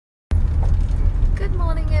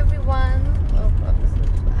morning, everyone. Oh God, this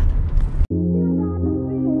looks bad.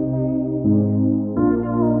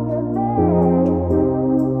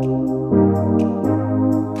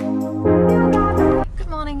 Good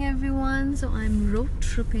morning, everyone. So I'm road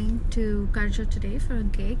tripping to Karjat today for a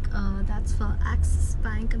gig. That's for Axis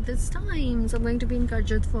Bank at this time. So I'm going to be in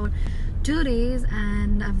Karjat for 2 days,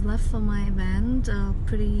 and I've left for my event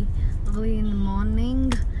pretty early in the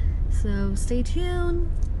morning. So stay tuned.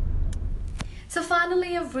 So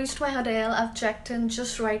finally I've reached my hotel. I've checked in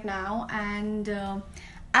just right now, and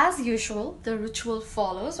as usual the ritual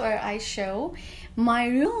follows where I show my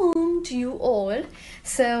room to you all.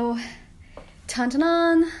 So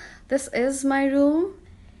tan, this is my room.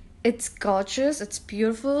 It's gorgeous, it's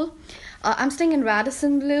beautiful. I'm staying in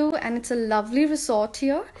Radisson Blue, and it's a lovely resort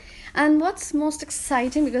here. And what's most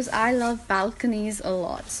exciting, because I love balconies a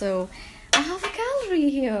lot, so I have a gallery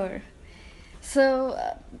here. So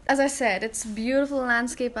as I said, it's beautiful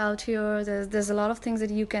landscape out here. There's a lot of things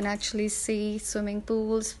that you can actually see: swimming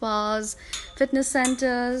pools, spas, fitness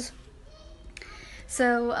centers.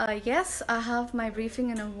 So yes, I have my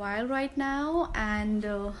briefing in a while right now, and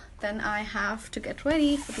then I have to get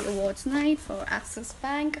ready for the awards night for Axis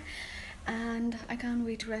Bank, and I can't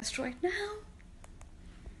wait to rest right now.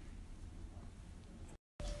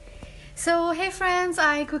 So hey friends,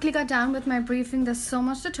 I quickly got done with my briefing. There's so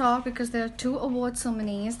much to talk because there are 2 award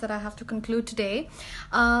ceremonies that I have to conclude today.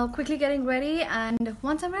 Quickly getting ready, and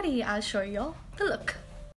once I'm ready, I'll show you the look.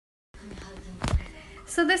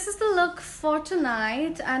 So this is the look for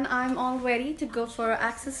tonight, and I'm all ready to go for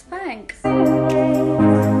Axis Bank.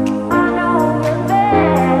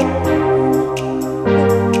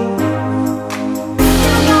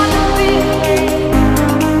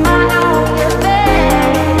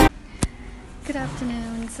 Good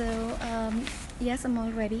afternoon. So yes, I'm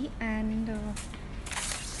all ready, and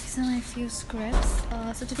these are my few scripts.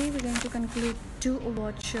 So today we're going to conclude 2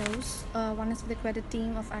 award shows. One is for the credit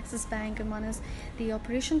team of Axis Bank, and one is the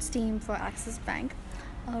operations team for Axis Bank.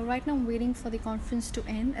 Right now I'm waiting for the conference to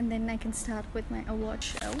end, and then I can start with my award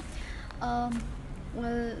show.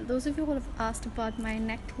 Well, those of you who have asked about my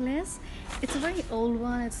necklace, it's a very old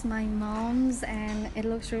one. It's my mom's, and it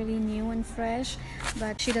looks really new and fresh,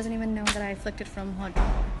 but she doesn't even know that I flicked it from her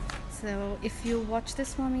drawer. So if you watch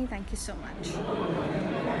this for me, thank you so much.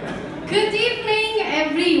 Good evening,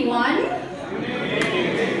 everyone.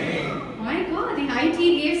 My God, the high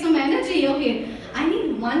tea gave some energy. Okay, I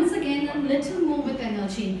need once again a little more with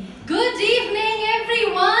energy. Good evening,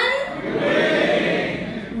 everyone.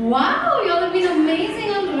 Wow, you all have been amazing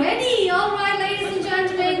already. All right, ladies and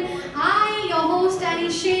gentlemen, I, your host Anie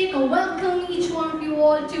Shaikh, welcome each one of you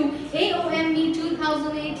all to AOME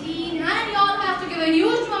 2018, and you all have to give a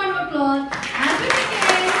huge round of applause as we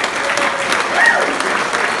begin.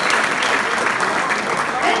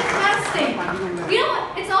 Fantastic. You know,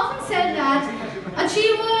 it's often said that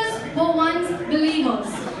achievers were once believers,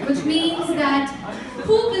 which means that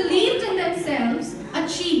who believed in themselves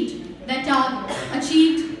achieved their targets,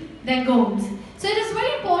 achieved their goals. So it is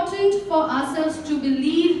very important for ourselves to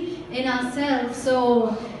believe in ourselves.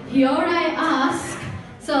 So here I ask,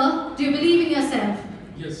 sir, do you believe in yourself?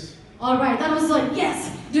 Yes. Alright, that was a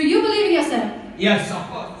yes. Do you believe in yourself? Yes, of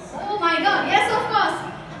course. Oh my God, yes of course.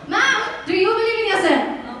 Ma'am, do you believe in yourself?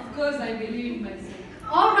 Of course, I believe in myself.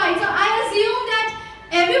 Alright, so I assume that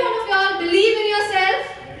every one of y'all believe in yourself.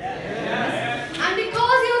 Yes. And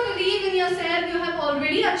because you believe in yourself, you have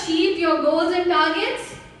already achieved your goals and targets.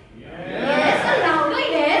 Yes, a louder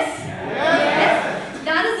yes. Yes.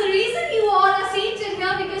 That is the reason you all are seated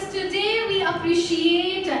here, because today we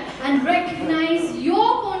appreciate and recognize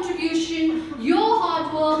your contribution, your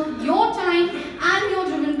hard work, your time, and your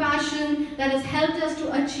driven passion that has helped us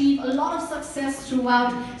to achieve a lot of success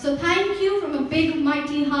throughout. So thank you from a big,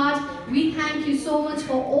 mighty heart. We thank you so much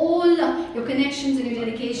for all your connections and your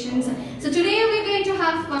dedications. So today we're going to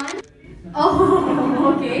have fun.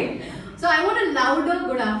 Oh, okay. So I want a louder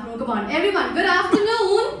good afternoon. Come on, everyone. Good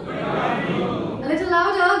afternoon. Good afternoon. A little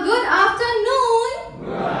louder. Good afternoon.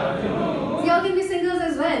 Good afternoon. So y'all can be singers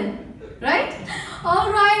as well, right?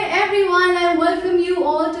 All right, everyone. I welcome you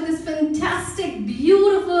all to this fantastic,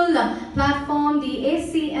 beautiful platform, the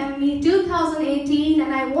ACME 2018,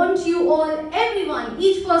 and I want you all, everyone,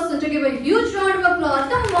 each person, to give a huge round of applause.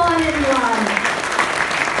 Come on, everyone.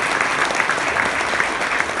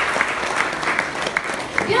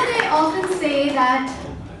 You know, they often say that,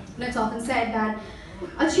 it's often said that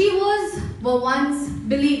achievers were once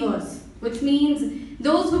believers, which means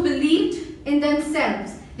those who believed in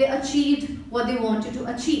themselves, they achieved what they wanted to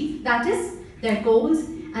achieve. That is, their goals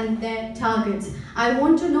and their targets. I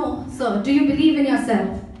want to know, sir, do you believe in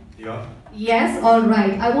yourself? Yeah. Yes, all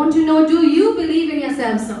right. I want to know, do you believe in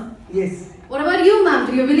yourself, sir? Yes. What about you, ma'am?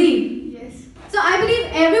 Do you believe? Yes. So I believe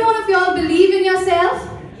every one of y'all believe in yourself.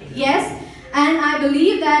 Yes. And I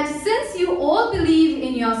believe that since you all believe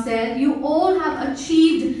in yourself, you all have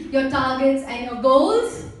achieved your targets and your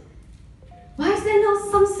goals. Why is there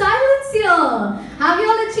no some silence here? Have you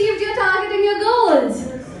all achieved your target and your goals?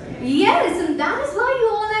 Yes, and that is why you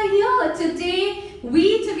all are here today.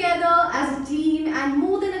 We together as a team, and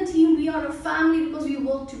more than a team, we are a family because we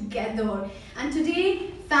work together. And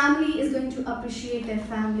today, family is going to appreciate their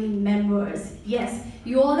family members. Yes,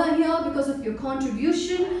 you all are here because of your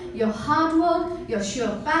contribution, your hard work, your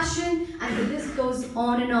sheer passion, and the list goes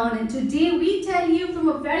on and on. And today, we tell you from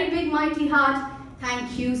a very big, mighty heart,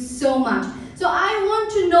 thank you so much. So I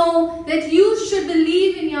want to know that you should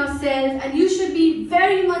believe in yourself and you should be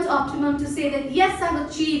very much optimum to say that yes, I've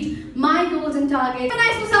achieved my goals and targets.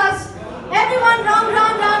 Nice massage. Everyone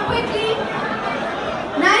round, quickly.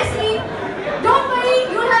 Nicely. Don't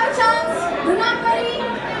worry, you'll have a chance. Do not worry.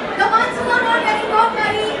 The ones who are not ready, don't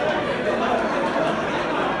worry.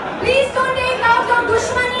 Please don't take out your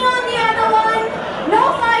dushmani on the other one.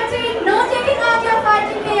 No fighting, no taking out your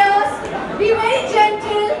fighting gears. Be very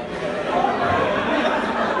gentle.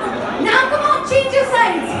 Now come on, change your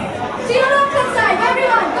sides. See your left side,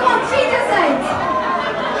 everyone. Come on, change your sides.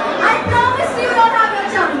 I promise you don't have your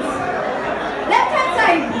chance. Left hand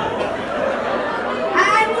side.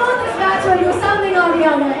 I know this match will do something or the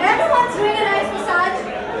other. Everyone's doing a nice massage.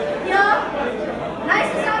 Yeah. Nice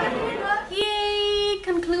massage. Yay!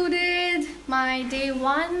 Concluded my day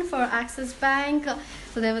one for Axis Bank.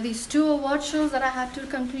 So there were these two award shows that I had to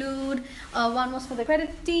conclude. One was for the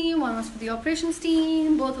credit team, one was for the operations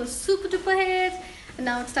team. Both were super duper hits. And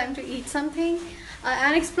now it's time to eat something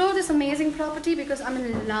and explore this amazing property because I'm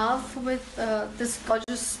in love with this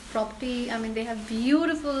gorgeous property. I mean, they have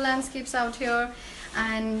beautiful landscapes out here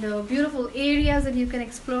and beautiful areas that you can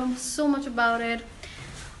explore so much about it.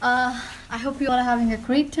 I hope you all are having a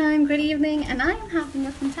great time, great evening, and I am having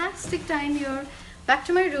a fantastic time here. Back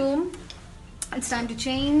to my room. It's time to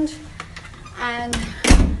change and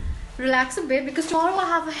relax a bit because tomorrow I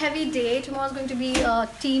have a heavy day. Tomorrow is going to be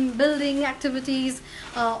team building activities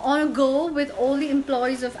on a go with all the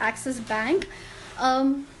employees of Axis Bank.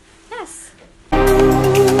 Yes.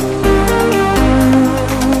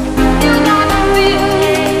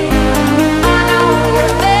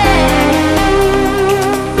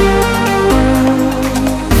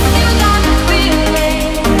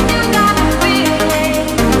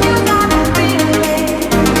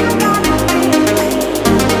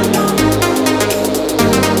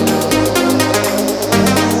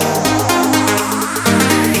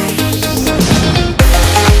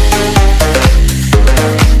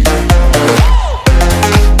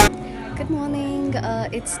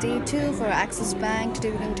 It's day 2 for Axis Bank.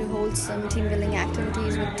 Today we're going to hold some team building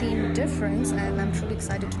activities with Team Difference, and I'm truly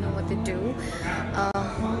excited to know what they do.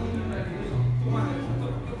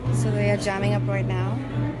 So they are jamming up right now.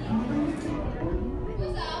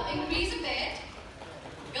 Goes up, increase a bit.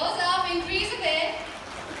 Goes up, increase a bit.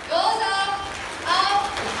 Goes up,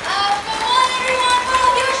 up. Come on, everyone,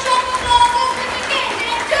 hold your show applause as we begin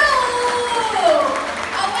day 2.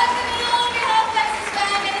 I welcome you on behalf of Axis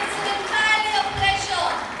Bank, and it's entirely a pleasure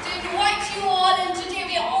to invite you all. And today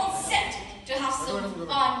we are all set to have some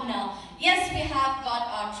fun. Yes, we have got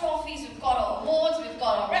our trophies, we've got our awards, we've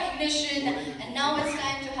got our recognition, and now it's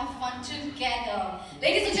time to have fun together.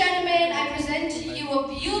 Ladies and gentlemen, I present to you a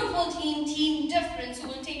beautiful team, Team Difference, who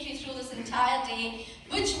will take you through this entire day,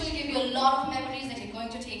 which will give you a lot of memories that you're going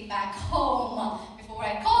to take back home. Before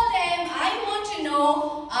I call them, I want to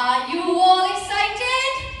know, are you all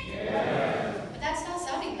excited? Yes. But that's not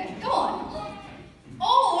sounding like, come on.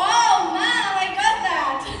 Oh wow, man, I got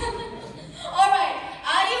that. Alright,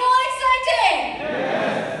 are you all excited?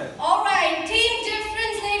 Yes. Alright, Team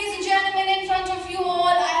Difference, ladies and gentlemen, in front of you all,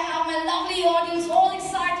 I have my lovely audience all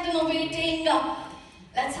excited and awaiting.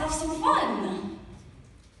 Let's have some fun.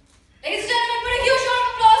 Ladies and gentlemen, put a huge round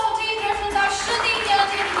of applause for Team Difference. Our Shruti here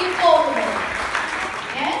taking you forward.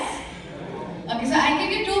 Yes? Okay, so I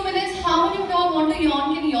give you 2 minutes. How many of y'all want to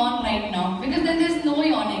yawn can yawn right now? Because then there's no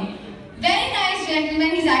yawning. Very nice,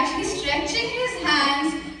 gentlemen. He's actually stretching his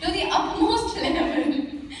hands to the utmost level.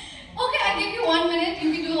 Okay, I give you 1 minute.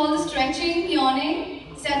 You can do all the stretching,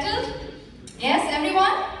 yawning. Settled? Yes,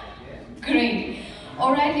 everyone? Great.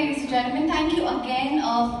 Alright, ladies and gentlemen, thank you again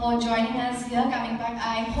for joining us here, coming back.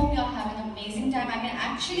 I hope you're having an amazing time. I can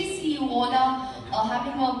actually see you all are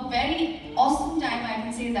having a very awesome time, I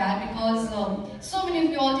can say that, because so many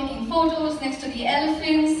of you all taking photos next to the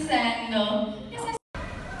elephants and yes,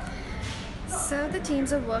 So the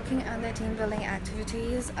teams are working on their team building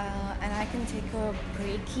activities, and I can take a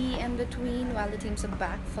breaky in between while the teams are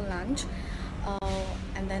back for lunch,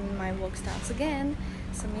 and then my work starts again.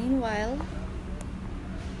 So meanwhile,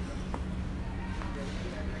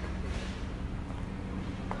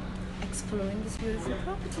 exploring this beautiful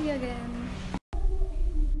property again.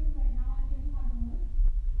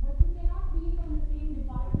 But you cannot be from the same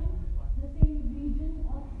department, the same region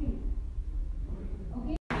or state.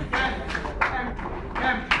 Okay?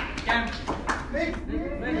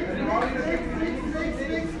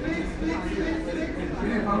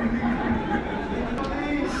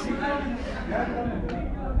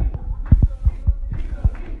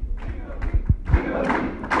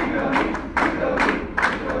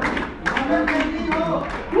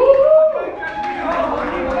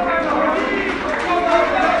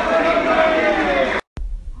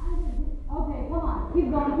 Okay, come on.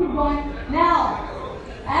 Keep going, keep going. Now,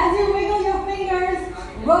 as you wiggle your fingers,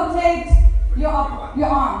 rotate your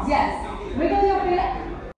arms. Yes. Wiggle your fingers.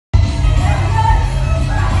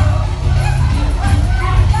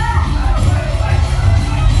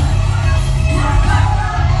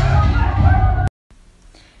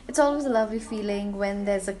 It's always a lovely feeling when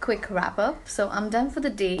there's a quick wrap up. So I'm done for the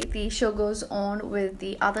day. The show goes on with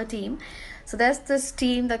the other team. So there's this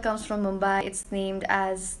team that comes from Mumbai. It's named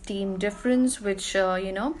as Team Difference, which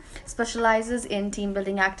specializes in team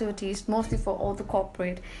building activities, mostly for all the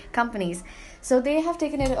corporate companies. So they have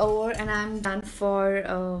taken it over, and I'm done for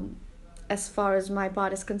as far as my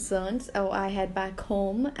part is concerned. So I head back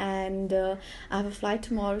home, and I have a flight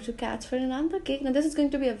tomorrow to catch for another gig. Now this is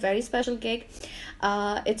going to be a very special gig.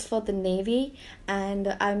 It's for the Navy,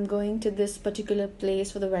 and I'm going to this particular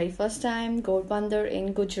place for the very first time, Ghodbunder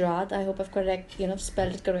in Gujarat. I hope I've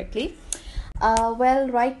spelled it correctly. Well,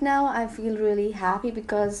 right now I feel really happy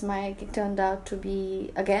because my gig turned out to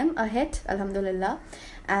be again a hit, alhamdulillah,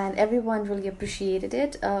 and everyone really appreciated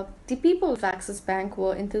it. The people of Axis Bank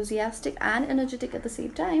were enthusiastic and energetic at the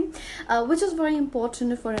same time, which is very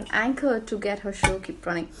important for an anchor to get her show keep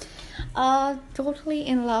running. Totally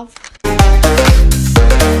in love